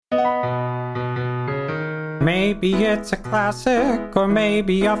Maybe it's a classic or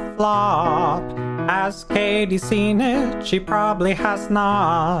maybe a flop. Has Katie seen it? She probably has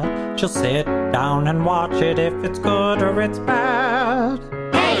not. She'll sit down and watch it if it's good or it's bad.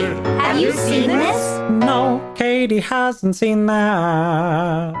 Hey, have you seen this? No, Katie hasn't seen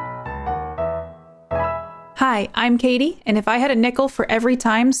that. Hi, I'm Katie, and if I had a nickel for every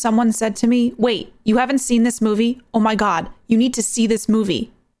time someone said to me, wait, you haven't seen this movie? Oh my God, you need to see this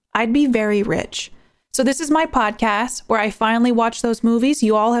movie, I'd be very rich. So this is my podcast where I finally watch those movies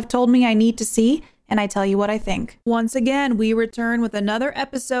you all have told me I need to see, and I tell you what I think. Once again, we return with another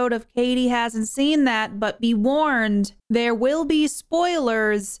episode of Katie Hasn't Seen That, but be warned, there will be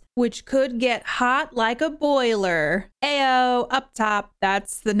spoilers, which could get hot like a boiler. Ayo, up top,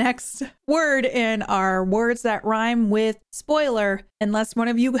 that's the next word in our words that rhyme with spoiler. Unless one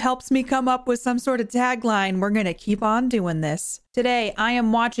of you helps me come up with some sort of tagline, we're gonna keep on doing this. Today, I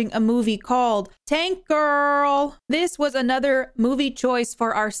am watching a movie called Tank Girl. This was another movie choice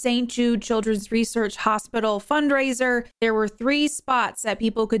for our St. Jude Children's Research Hospital fundraiser. There were 3 spots that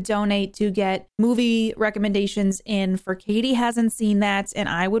people could donate to get movie recommendations in for Katie Hasn't Seen That, and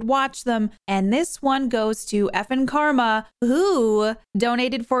I would watch them. And this one goes to effing Karma, who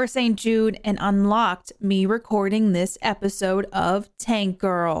donated for St. Jude and unlocked me recording this episode of Tank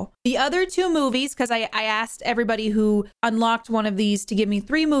Girl. The other 2 movies, because I asked everybody who unlocked one of these to give me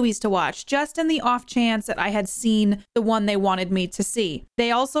 3 movies to watch, just in the off chance that I had seen the one they wanted me to see.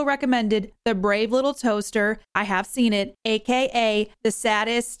 They also recommended The Brave Little Toaster. I have seen it, aka the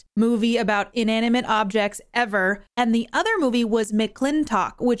saddest movie about inanimate objects ever. And the other movie was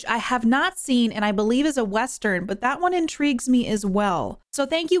McClintock, which I have not seen and I believe is a Western, but that one intrigues me as well. So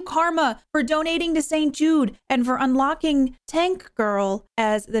thank you, Karma, for donating to St. Jude and for unlocking Tank Girl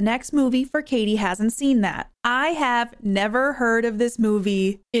as the next movie for Katie Hasn't Seen That. I have never heard of this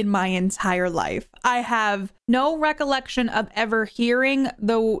movie in my entire life. I have no recollection of ever hearing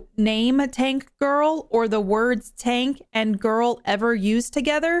the name Tank Girl or the words tank and girl ever used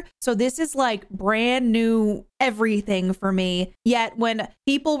together. So this is like brand new everything for me. Yet when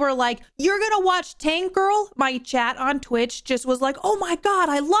people were like, you're gonna watch Tank Girl, my chat on Twitch just was like, oh my God,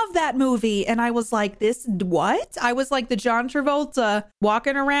 I love that movie. And I was like, this what? I was like the John Travolta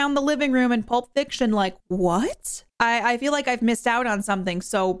walking around the living room in Pulp Fiction like, what? I feel like I've missed out on something.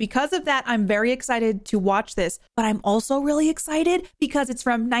 So because of that, I'm very excited to watch this. But I'm also really excited because it's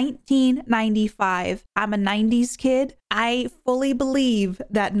from 1995. I'm a 90s kid. I fully believe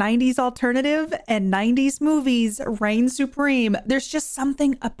that 90s alternative and 90s movies reign supreme. There's just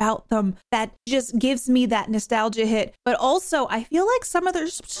something about them that just gives me that nostalgia hit. But also, I feel like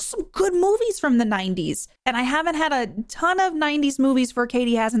there's just some good movies from the 90s. And I haven't had a ton of 90s movies for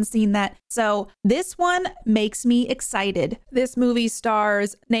Katie Hasn't Seen That. So this one makes me excited. This movie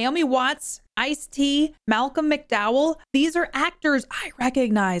stars Naomi Watts, Ice-T, Malcolm McDowell. These are actors I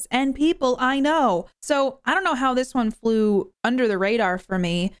recognize and people I know. So I don't know how this one flew under the radar for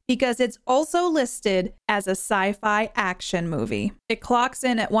me because it's also listed as a sci-fi action movie. It clocks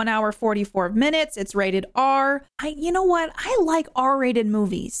in at 1 hour 44 minutes. It's rated R. You know what? I like R-rated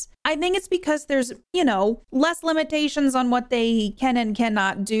movies. I think it's because there's, less limitations on what they can and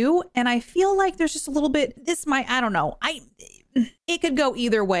cannot do. And I feel like there's just a little bit, I don't know. It could go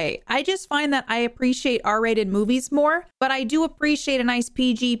either way. I just find that I appreciate R-rated movies more, but I do appreciate a nice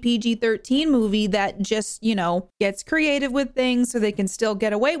PG-13 movie that just, gets creative with things so they can still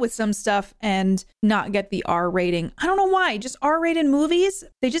get away with some stuff and not get the R rating. I don't know why. Just R-rated movies,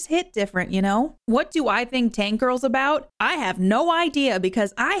 they just hit different, What do I think Tank Girl's about? I have no idea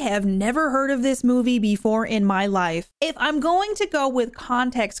because I have never heard of this movie before in my life. If I'm going to go with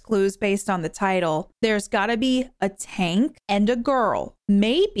context clues based on the title, there's gotta be a tank and a girl.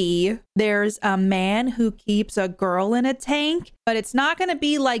 Maybe there's a man who keeps a girl in a tank, but it's not going to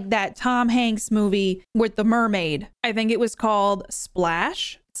be like that Tom Hanks movie with the mermaid. I think it was called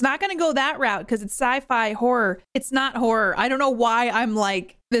Splash. It's not going to go that route because it's sci-fi horror. It's not horror. I don't know why I'm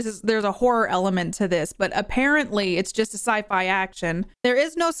like, there's a horror element to this, but apparently it's just a sci-fi action. There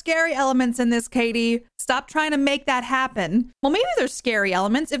is no scary elements in this, Katie. Stop trying to make that happen. Well, maybe there's scary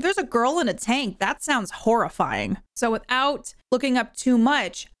elements. If there's a girl in a tank, that sounds horrifying. So without looking up too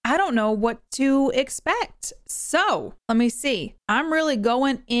much, I don't know what to expect. So let me see. I'm really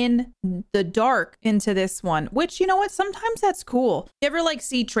going in the dark into this one, which, you know what? Sometimes that's cool. You ever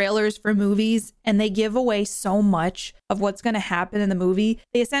see trailers for movies and they give away so much of what's going to happen in the movie?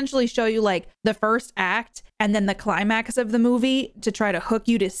 They essentially show you the first act and then the climax of the movie to try to hook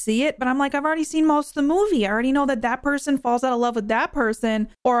you to see it. But I'm like, I've already seen most of the movie. I already know that person falls out of love with that person.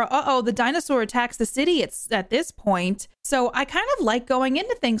 Or, the dinosaur attacks the city. It's at this point. So I kind of like going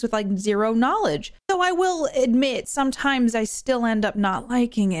into things with like zero knowledge. Though I will admit, sometimes I still end up not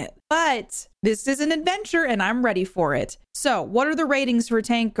liking it. But this is an adventure and I'm ready for it. So what are the ratings for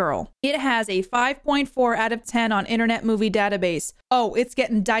Tank Girl? It has a 5.4 out of 10 on Internet Movie Database. Oh, it's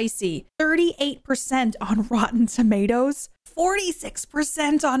getting dicey. 38% on Rotten Tomatoes.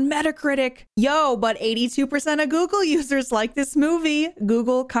 46% on Metacritic. Yo, but 82% of Google users like this movie.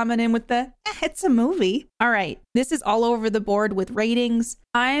 Google coming in with the, it's a movie. All right, this is all over the board with ratings.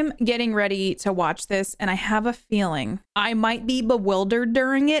 I'm getting ready to watch this and I have a feeling I might be bewildered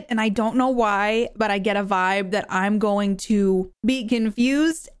during it and I don't know why, but I get a vibe that I'm going to be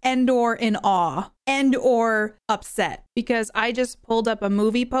confused and or in awe and or upset because I just pulled up a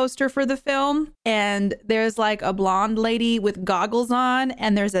movie poster for the film and there's like a blonde lady with goggles on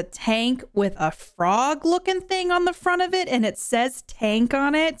and there's a tank with a frog looking thing on the front of it and it says tank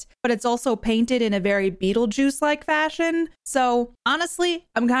on it, but it's also painted in a very Beetlejuice-like fashion. So honestly,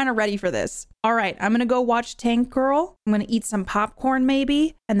 I'm kind of ready for this. All right, I'm going to go watch Tank Girl. I'm going to eat some popcorn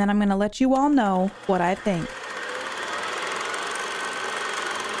maybe, and then I'm going to let you all know what I think.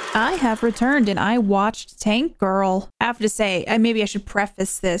 I have returned and I watched Tank Girl. I have to say, maybe I should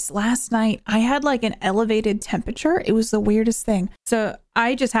preface this. Last night, I had like an elevated temperature. It was the weirdest thing. So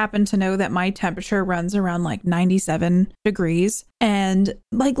I just happen to know that my temperature runs around like 97 degrees. And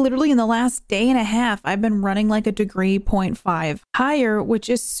like literally in the last day and a half, I've been running like a 1.5 degrees higher, which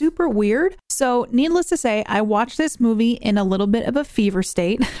is super weird. So needless to say, I watched this movie in a little bit of a fever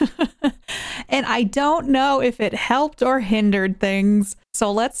state. And I don't know if it helped or hindered things.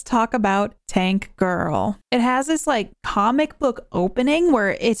 So let's talk about Tank Girl. It has this like comic book opening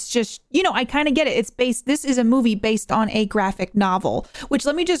where it's just, I kind of get it. This is a movie based on a graphic novel, which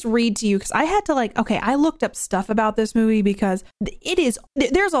let me just read to you because I had to I looked up stuff about this movie because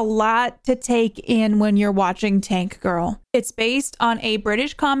there's a lot to take in when you're watching Tank Girl. It's based on a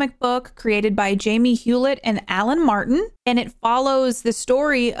British comic book created by Jamie Hewlett and Alan Martin, and it follows the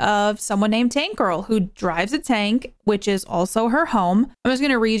story of someone named Tank Girl who drives a tank, which is also her home. I'm just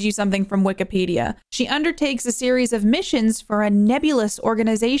going to read you something from Wikipedia. She undertakes a series of missions for a nebulous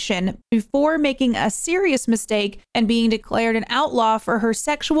organization before making a serious mistake and being declared an outlaw for her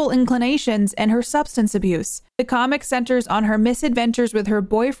sexual inclinations and her substance abuse. The comic centers on her misadventures with her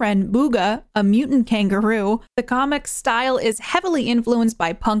boyfriend, Booga, a mutant kangaroo. The comic style is heavily influenced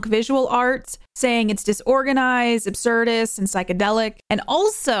by punk visual arts, saying it's disorganized, absurdist, and psychedelic, and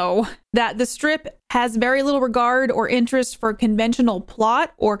also that the strip has very little regard or interest for conventional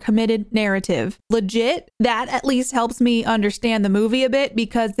plot or committed narrative. Legit, that at least helps me understand the movie a bit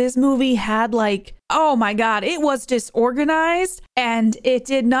because this movie had oh my God, it was disorganized and it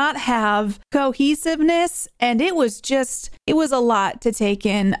did not have cohesiveness and it was a lot to take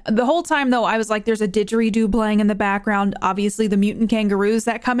in. The whole time though, I was like, there's a didgeridoo playing in the background. Obviously the mutant kangaroos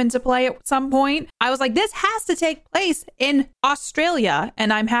that come into play at some point. I was like, this has to take place in Australia.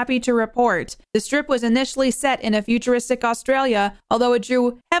 And I'm happy to report the strip was initially set in a futuristic Australia, although it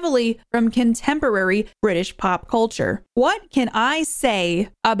drew heavily from contemporary British pop culture. What can I say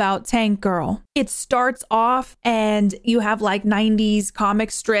about Tank Girl? It starts off and you have 90s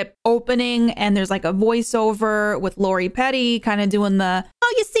comic strip opening and there's a voiceover with Lori Petty kind of doing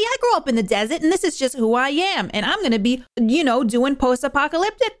you see, I grew up in the desert and this is just who I am. And I'm going to be, doing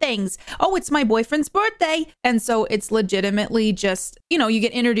post-apocalyptic things. Oh, it's my boyfriend's birthday. And so it's legitimately just, you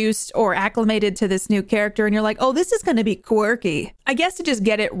get introduced or acclimated to this new character and you're like, oh, this is going to be quirky. I guess to just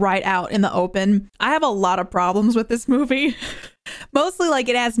get it right out in the open. I have a lot of problems with this movie. Mostly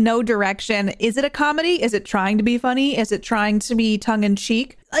it has no direction. Is it a comedy? Is it trying to be funny? Is it trying to be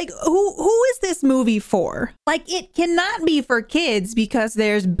tongue-in-cheek? Who is this movie for? It cannot be for kids because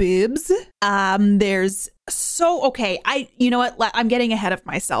there's boobs. You know what? I'm getting ahead of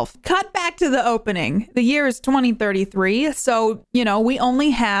myself. Cut back to the opening. The year is 2033. So, we only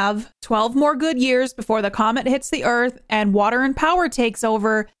have 12 more good years before the comet hits the earth and water and power takes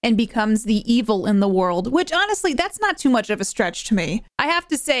over and becomes the evil in the world, which honestly, that's not too much of a stretch to me. I have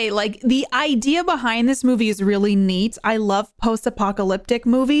to say, the idea behind this movie is really neat. I love post-apocalyptic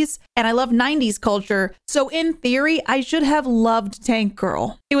movies and I love 90s culture. So in theory, I should have loved Tank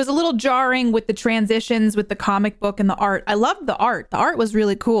Girl. It was a little jarring with the transitions with the comic book and the art. I loved the art. The art was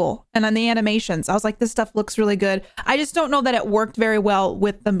really cool. And then the animations, I was like, this stuff looks really good. I just don't know that it worked very well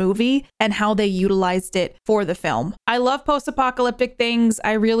with the movie and how they utilized it for the film. I love post-apocalyptic things.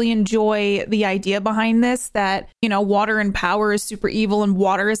 I really enjoy the idea behind this that, water and power is super evil and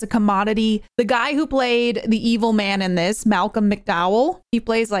water is a commodity. The guy who played the evil man in this, Malcolm McDowell, he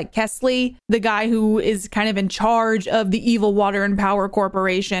plays Kesley, the guy who is kind of in charge of the evil water and power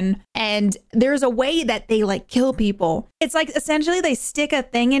corporation. And there's a way that that they like kill people. It's like essentially they stick a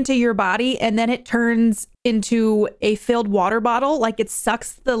thing into your body and then it turns into a filled water bottle. Like it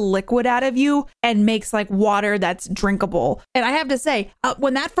sucks the liquid out of you and makes like water that's drinkable. And I have to say,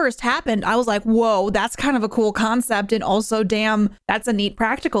 when that first happened, I was like, whoa, that's kind of a cool concept. And also, damn, that's a neat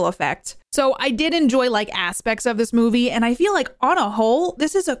practical effect. So I did enjoy like aspects of this movie, and I feel like on a whole,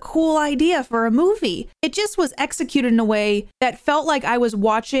 this is a cool idea for a movie. It just was executed in a way that felt like I was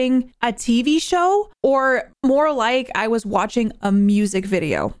watching a TV show, or more like I was watching a music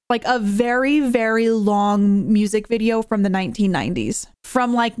video, like a very, very long music video from the 1990s.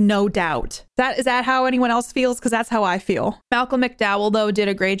 From like No Doubt. Is that how anyone else feels? Because that's how I feel. Malcolm McDowell, though, did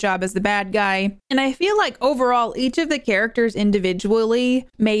a great job as the bad guy. And I feel like overall, each of the characters individually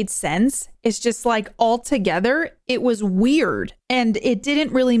made sense. It's just like all together, it was weird and it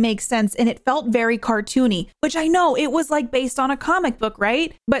didn't really make sense. And it felt very cartoony, which I know it was like based on a comic book,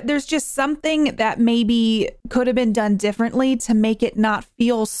 right? But there's just something that maybe could have been done differently to make it not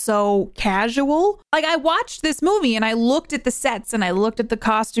feel so casual. Like I watched this movie and I looked at the sets and I looked at the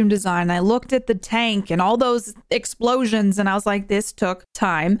costume design. I looked at the tank and all those explosions. And I was like, this took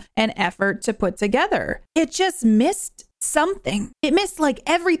time and effort to put together. It just missed something. It missed like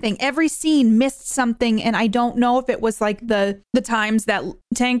everything. Every scene missed something. And I don't know if it was like the times that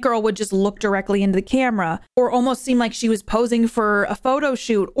Tank Girl would just look directly into the camera or almost seem like she was posing for a photo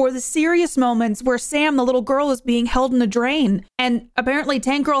shoot, or the serious moments where Sam, the little girl, is being held in a drain. And apparently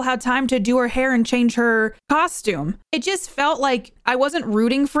Tank Girl had time to do her hair and change her costume. It just felt like I wasn't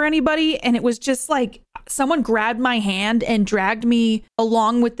rooting for anybody. And it was just like someone grabbed my hand and dragged me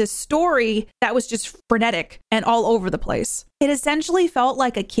along with this story that was just frenetic and all over the place. It essentially felt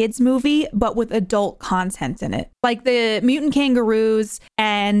like a kid's movie, but with adult content in it. Like the mutant kangaroos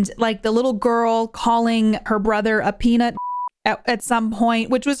and like the little girl calling her brother a peanut at some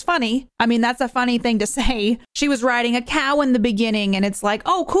point, which was funny. I mean, that's a funny thing to say. She was riding a cow in the beginning and it's like,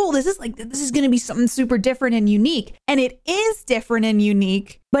 oh, cool. This is going to be something super different and unique. And it is different and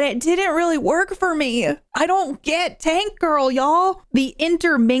unique, but it didn't really work for me. I don't get Tank Girl, y'all. The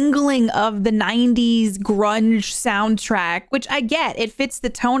intermingling of the 90s grunge soundtrack, which I get, it fits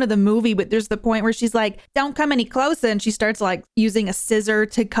the tone of the movie, but there's the point where she's like, don't come any closer. And she starts like using a scissor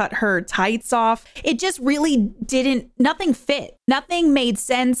to cut her tights off. It just really nothing fit. Nothing made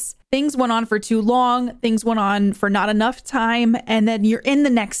sense. Things went on for too long. Things went on for not enough time. And then you're in the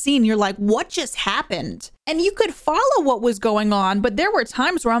next scene. You're like, what just happened? And you could follow what was going on. But there were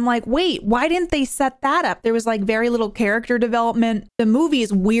times where I'm like, wait, why didn't they set that up? There was like very little character development. The movie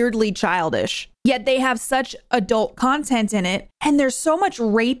is weirdly childish. Yet they have such adult content in it. And there's so much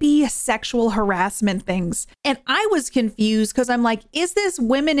rapey sexual harassment things. And I was confused because I'm like, is this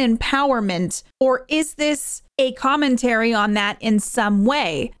women empowerment or is this a commentary on that in some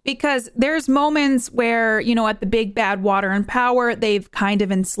way? Because there's moments where, you know, at the Big Bad Water and Power, they've kind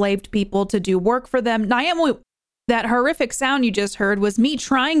of enslaved people to do work for them. That horrific sound you just heard was me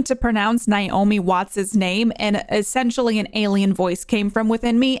trying to pronounce Naomi Watts' name, and essentially an alien voice came from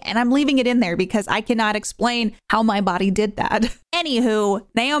within me, and I'm leaving it in there because I cannot explain how my body did that. Anywho,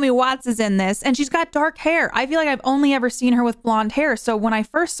 Naomi Watts is in this, and she's got dark hair. I feel like I've only ever seen her with blonde hair, so when I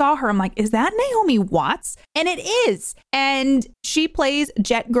first saw her, I'm like, is that Naomi Watts? And it is. And she plays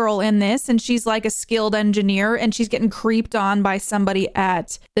Jet Girl in this, and she's like a skilled engineer, and she's getting creeped on by somebody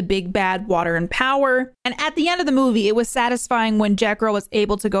at the Big Bad Water and Power. And at the end of the movie, it was satisfying when Jet Girl was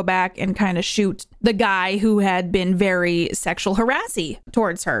able to go back and kind of shoot the guy who had been very sexual harassy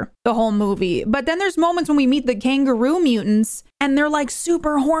towards her the whole movie. But then there's moments when we meet the kangaroo mutants and they're like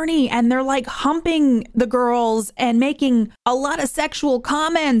super horny and they're like humping the girls and making a lot of sexual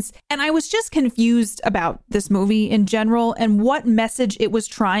comments. And I was just confused about this movie in general and what message it was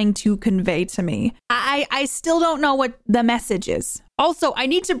trying to convey to me. I still don't know what the message is. Also, I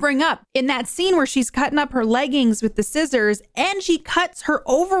need to bring up in that scene where she's cutting up her leggings with the scissors and she cuts her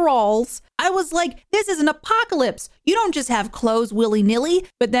overalls. I was like, this is an apocalypse. You don't just have clothes willy-nilly.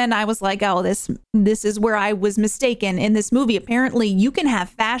 But then I was like, oh, this is where I was mistaken. In this movie, apparently you can have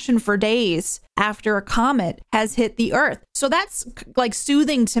fashion for days after a comet has hit the earth. So that's like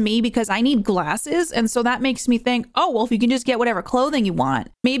soothing to me because I need glasses. And so that makes me think, oh, well, if you can just get whatever clothing you want,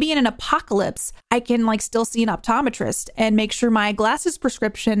 maybe in an apocalypse, I can like still see an optometrist and make sure my glasses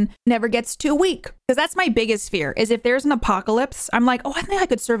prescription never gets too weak. Because that's my biggest fear is if there's an apocalypse, I'm like, oh, I think I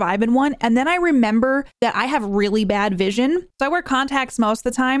could survive in one. And then I remember that I have really bad vision. So I wear contacts most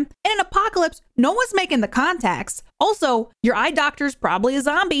of the time. In an apocalypse, no one's making the contacts. Also, your eye doctor's probably a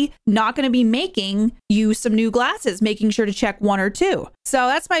zombie, not going to be making you some new glasses, making sure to check 1 or 2. So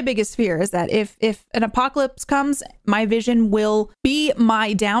that's my biggest fear, is that if an apocalypse comes, my vision will be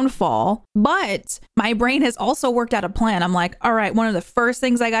my downfall. But my brain has also worked out a plan. I'm like, all right, one of the first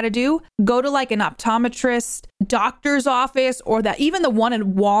things I got to do, go to like an optometrist, doctor's office, or that even the one at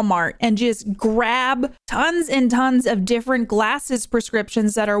Walmart, and just grab tons and tons of different glasses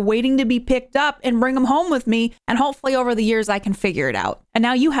prescriptions that are waiting to be picked up and bring them home with me. And hopefully over the years, I can figure it out. And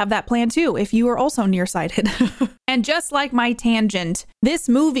now you have that plan too, if you are also nearsighted. And just like my tangent, this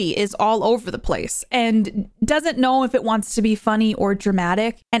movie is all over the place and doesn't know if it wants to be funny or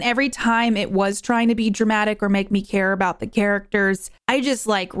dramatic. And every time it was trying to be dramatic or make me care about the characters, I just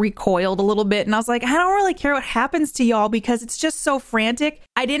like recoiled a little bit. And I was like, I don't really care what happens to y'all because it's just so frantic.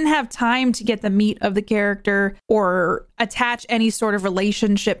 I didn't have time to get the meat of the character or attach any sort of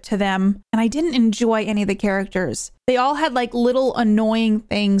relationship to them. And I didn't enjoy any of the characters. They all had like little annoying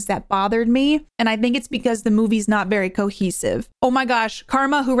things that bothered me. And I think it's because the movie's not very cohesive. Oh my gosh,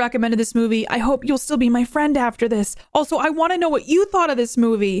 Karma, who recommended this movie, I hope you'll still be my friend after this. Also, I want to know what you thought of this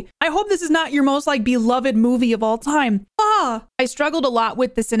movie. I hope this is not your most like beloved movie of all time. I struggled a lot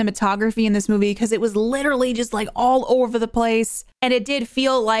with the cinematography in this movie because it was literally just like all over the place. And it did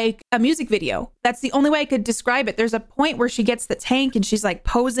feel like a music video. That's the only way I could describe it. There's a point where she gets the tank and she's like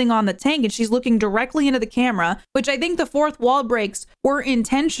posing on the tank and she's looking directly into the camera, which I think the fourth wall breaks were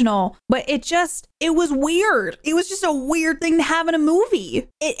intentional, but it was weird. It was just a weird thing to have in a movie.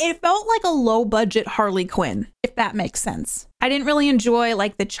 It felt like a low budget Harley Quinn, if that makes sense. I didn't really enjoy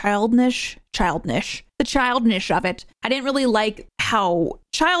like the childish of it. I didn't really like how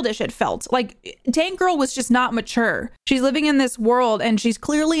childish it felt. Like Tank Girl was just not mature. She's living in this world and she's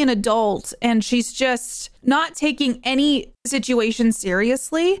clearly an adult and she's just not taking any situation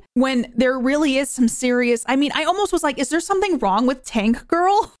seriously when there really is some serious. I mean, I almost was like, is there something wrong with Tank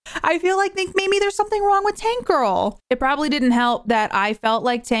Girl? I feel like maybe there's something wrong with Tank Girl. It probably didn't help that I felt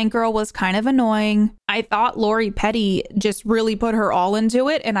like Tank Girl was kind of annoying. I thought Lori Petty just really put her all into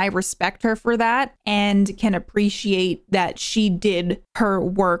it, and I respect her for that and can appreciate that she did her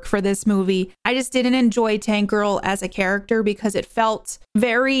work for this movie. I just didn't enjoy Tank Girl as a character because it felt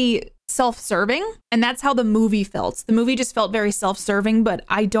very self-serving, and that's how the movie felt. The movie just felt very self-serving, but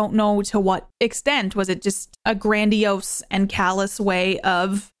I don't know to what extent. Was it just a grandiose and callous way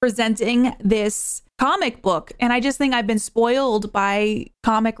of presenting this comic book? And I just think I've been spoiled by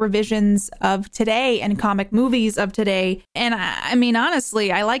comic revisions of today and comic movies of today. And I mean,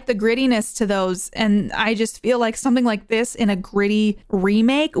 honestly, I like the grittiness to those. And I just feel like something like this in a gritty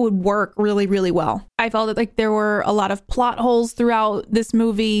remake would work really, really well. I felt like there were a lot of plot holes throughout this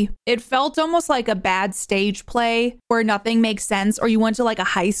movie. It felt almost like a bad stage play where nothing makes sense, or you went to like a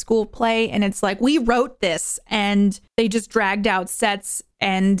high school play and it's like, we wrote this and they just dragged out sets.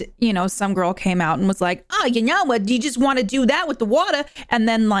 And, you know, some girl came out and was like, oh, you know what? You just want to do that with the water. And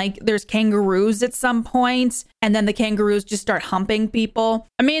then like there's kangaroos at some point. And then the kangaroos just start humping people.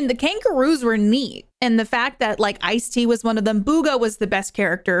 I mean, the kangaroos were neat. And the fact that like Ice-T was one of them, Booga was the best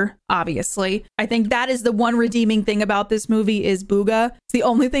character, obviously. I think that is the one redeeming thing about this movie is Booga. It's the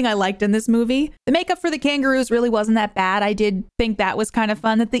only thing I liked in this movie. The makeup for the kangaroos really wasn't that bad. I did think that was kind of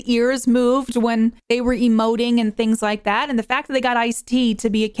fun, that the ears moved when they were emoting and things like that. And the fact that they got Ice-T to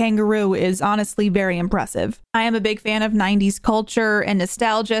be a kangaroo is honestly very impressive. I am a big fan of 90s culture and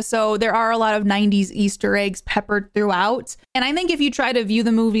nostalgia, so there are a lot of 90s Easter eggs peppered throughout. And I think if you try to view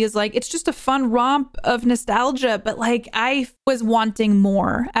the movie as like, it's just a fun romp of nostalgia, but like I was wanting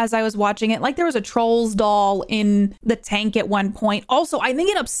more as I was watching it. Like there was a Trolls doll in the tank at one point. Also, I think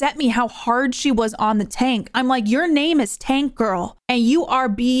it upset me how hard she was on the tank. I'm like, your name is Tank Girl, and you are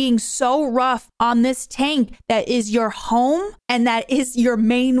being so rough on this tank that is your home and that is your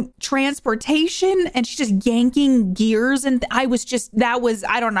main transportation. And she's just yanking gears. And I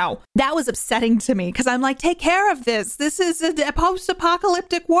don't know. That was upsetting to me because I'm like, take care of this. This is a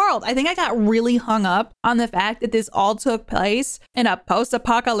post-apocalyptic world. I think I got really hung up on the fact that this all took place in a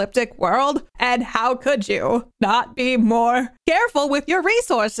post-apocalyptic world. And how could you not be more careful with your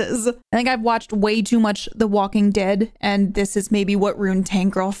resources? I think I've watched way too much The Walking Dead, and this is maybe what ruined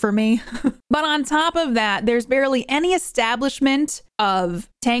Tank Girl for me. But on top of that, there's barely any establishment of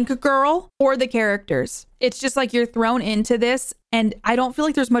Tank Girl or the characters. It's just like you're thrown into this, and I don't feel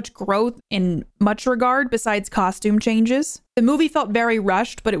like there's much growth in much regard besides costume changes. The movie felt very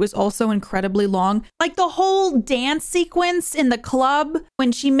rushed, but it was also incredibly long. Like the whole dance sequence in the club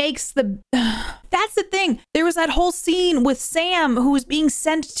when she makes that That's the thing. There was that whole scene with Sam who was being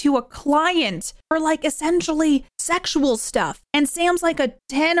sent to a client for like essentially sexual stuff. And Sam's like a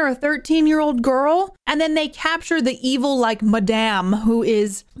 10 or a 13-year-old girl. And then they capture the evil like Madame, who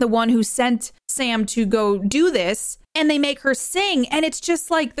is the one who sent Sam to go do this. And they make her sing. And it's just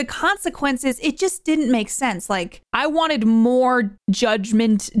like the consequences, it just didn't make sense. Like I wanted more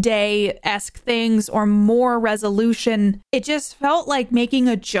Judgment Day-esque things or more resolution. It just felt like making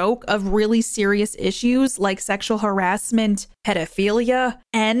a joke of really serious issues like sexual harassment, pedophilia,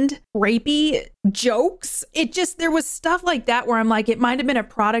 and rapey jokes. It just, there was stuff like that where I'm like, it might have been a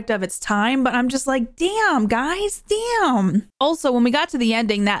product of its time, but I'm just like, damn, guys, damn. Also, when we got to the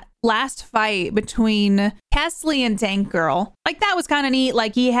ending, that last fight between Kesley and Tank Girl, like that was kind of neat.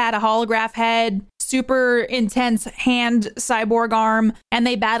 Like he had a holograph head, super intense hand cyborg arm, and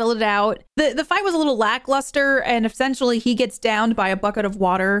they battled it out. The fight was a little lackluster, and essentially he gets downed by a bucket of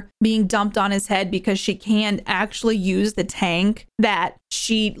water being dumped on his head because she can't actually use the tank that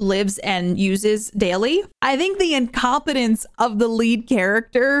she lives and uses daily. I think the incompetence of the lead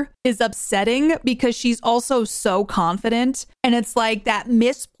character is upsetting because she's also so confident. And it's like that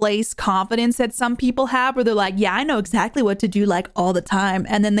misplaced confidence that some people have where they're like, yeah, I know exactly what to do like all the time.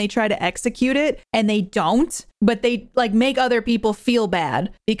 And then they try to execute it and they don't. But they like make other people feel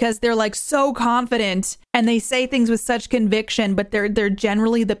bad because they're like so confident and they say things with such conviction, but they're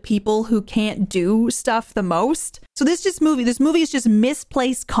generally the people who can't do stuff the most. So this movie is just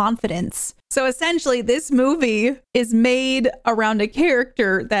misplaced confidence. So essentially, this movie is made around a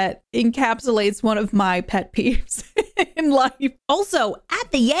character that encapsulates one of my pet peeves in life. Also,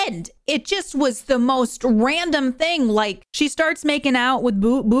 at the end, it just was the most random thing. Like, she starts making out with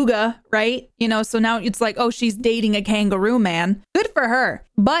Booga, right? You know, so now it's like, oh, she's dating a kangaroo man. Good for her.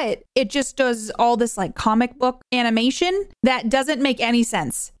 But it just does all this like comic book animation that doesn't make any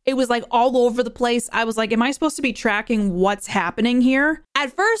sense. It was like all over the place. I was like, am I supposed to be tracking what's happening here?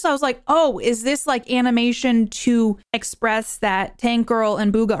 At first, I was like, oh, is this like animation to express that Tank Girl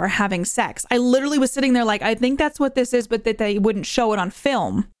and Booga are having sex? I literally was sitting there like, I think that's what this is, but that they wouldn't show it on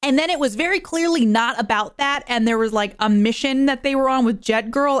film. And then it was very clearly not about that. And there was like a mission that they were on with Jet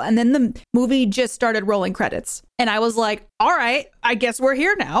Girl. And then the movie just started rolling credits. And I was like, all right, I guess we're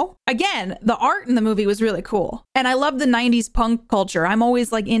here now. Again, the art in the movie was really cool. And I love the 90s punk culture. I'm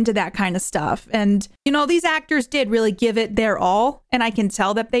always like into that kind of stuff. And, you know, these actors did really give it their all. And I can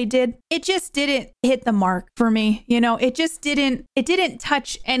tell that they did. It just didn't hit the mark for me. You know, it didn't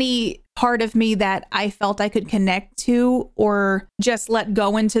touch any part of me that I felt I could connect to or just let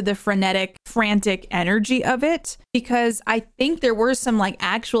go into the frenetic, frantic energy of it, because I think there were some like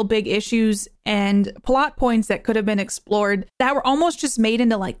actual big issues and plot points that could have been explored that were almost just made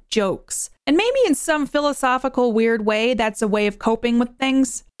into like jokes. And maybe in some philosophical weird way, that's a way of coping with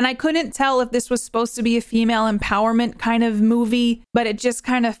things. And I couldn't tell if this was supposed to be a female empowerment kind of movie, but it just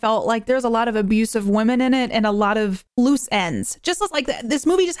kind of felt like there's a lot of abuse of women in it and a lot of loose ends. Just like this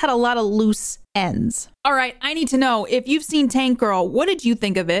movie just had a lot of loose ends. All right, I need to know, if you've seen Tank Girl, what did you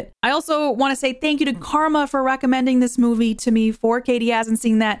think of it? I also want to say thank you to Karma for recommending this movie to me. For Katie hasn't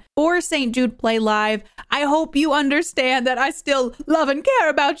seen that, for St. Jude Play Live. I hope you understand that I still love and care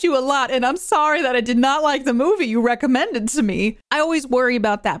about you a lot, and I'm sorry that I did not like the movie you recommended to me. I always worry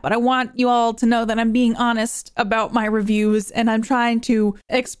about that, but I want you all to know that I'm being honest about my reviews, and I'm trying to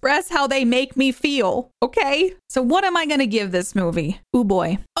express how they make me feel, okay? So what am I going to give this movie? Ooh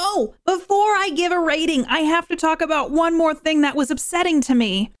boy. Oh, before I give a rating, I have to talk about one more thing that was upsetting to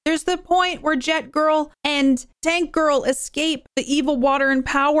me. There's the point where Jet Girl and Tank Girl escape the evil water and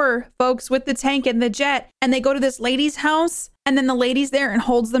power folks with the tank and the jet, and they go to this lady's house, and then the lady's there and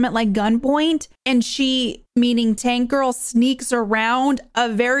holds them at like gunpoint, and she, meaning Tank Girl, sneaks around a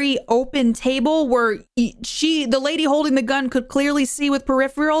very open table where the lady holding the gun could clearly see with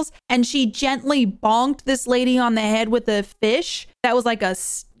peripherals, and she gently bonked this lady on the head with a fish that was like a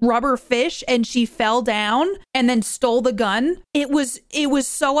rubber fish, and she fell down and then stole the gun. It was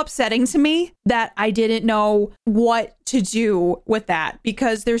so upsetting to me that I didn't know what to do with that,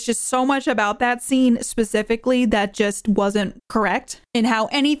 because there's just so much about that scene specifically that just wasn't correct in how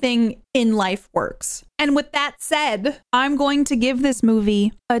anything in life works. And with that said, I'm going to give this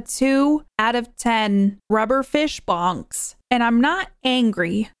movie a 2 out of 10 rubber fish bonks. And I'm not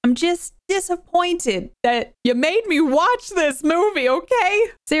angry. I'm just disappointed that you made me watch this movie, okay?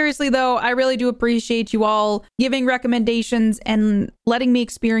 Seriously though, I really do appreciate you all giving recommendations and letting me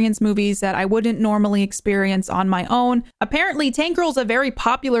experience movies that I wouldn't normally experience on my own. Apparently, Tank Girl's a very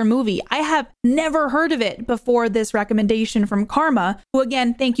popular movie. I have never heard of it before this recommendation from Karma, who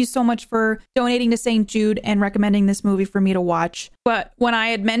again, thank you so much for donating to St. Jude and recommending this movie for me to watch. But when I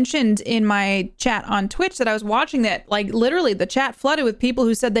had mentioned in my chat on Twitch that I was watching that, like literally the chat flooded with people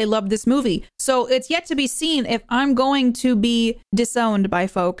who said they loved this movie. So it's yet to be seen if I'm going to be disowned by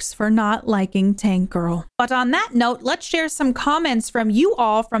folks for not liking Tank Girl. But on that note, let's share some comments from you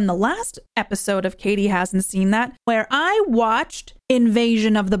all from the last episode of Katie Hasn't Seen That, where I watched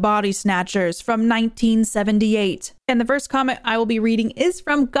Invasion of the Body Snatchers from 1978. And the first comment I will be reading is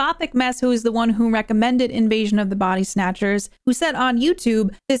from Gothic Mess, who is the one who recommended Invasion of the Body Snatchers, who said on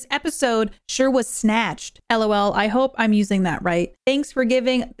YouTube, "This episode sure was snatched. LOL, I hope I'm using that right. Thanks for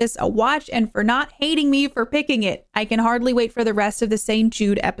giving this a watch and for not hating me for picking it. I can hardly wait for the rest of the St.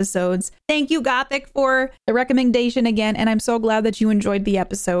 Jude episodes." Thank you, Gothic, for the recommendation again, and I'm so glad that you enjoyed the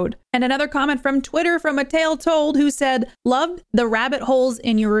episode. And another comment from Twitter from A Tale Told, who said, "Loved the rabbit holes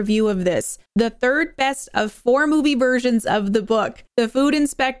in your review of this. The third best of 4 movie versions of the book. The food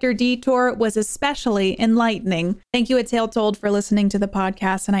inspector detour was especially enlightening." Thank you, A Tale Told, for listening to the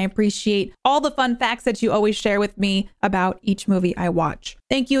podcast, and I appreciate all the fun facts that you always share with me about each movie I watch.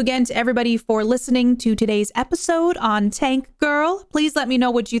 Thank you again to everybody for listening to today's episode on Tank Girl. Please let me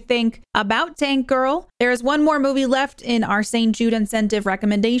know what you think about Tank Girl. There is one more movie left in our St. Jude incentive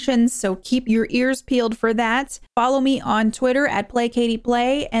recommendations, so keep your ears peeled for that. Follow me on Twitter at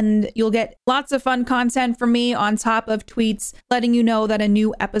PlayKatiePlay, and you'll get lots of fun content from me on top of tweets letting you know that a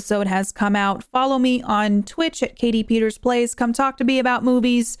new episode has come out. Follow me on Twitch at Katie Peters Plays. Come talk to me about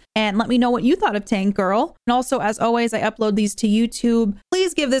movies and let me know what you thought of Tank Girl. And also, as always, I upload these to YouTube.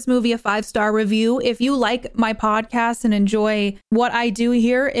 Please give this movie a 5-star review. If you like my podcast and enjoy what I do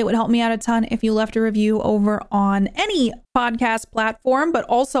here, it would help me out a ton if you left a review over on any podcast platform, but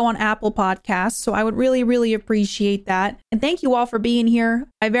also on Apple Podcasts. So I would really, really appreciate that. And thank you all for being here.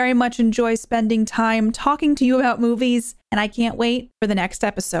 I very much enjoy spending time talking to you about movies, and I can't wait for the next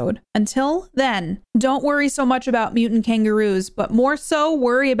episode. Until then, don't worry so much about mutant kangaroos, but more so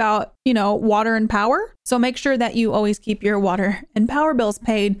worry about, water and power. So make sure that you always keep your water and power bills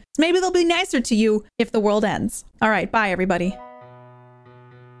paid. So maybe they'll be nicer to you if the world ends. All right, bye everybody.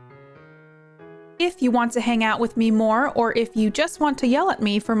 If you want to hang out with me more, or if you just want to yell at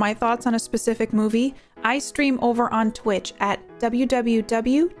me for my thoughts on a specific movie, I stream over on Twitch at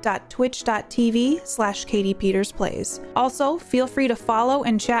www.twitch.tv/KatiePetersPlays. Also, feel free to follow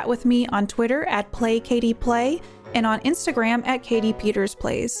and chat with me on Twitter at PlayKatiePlay and on Instagram at Katie Peters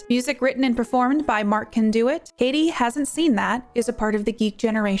Plays. Music written and performed by Mark Can Do It. Katie Hasn't Seen That is a part of the Geek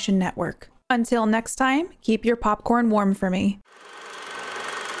Generation Network. Until next time, keep your popcorn warm for me.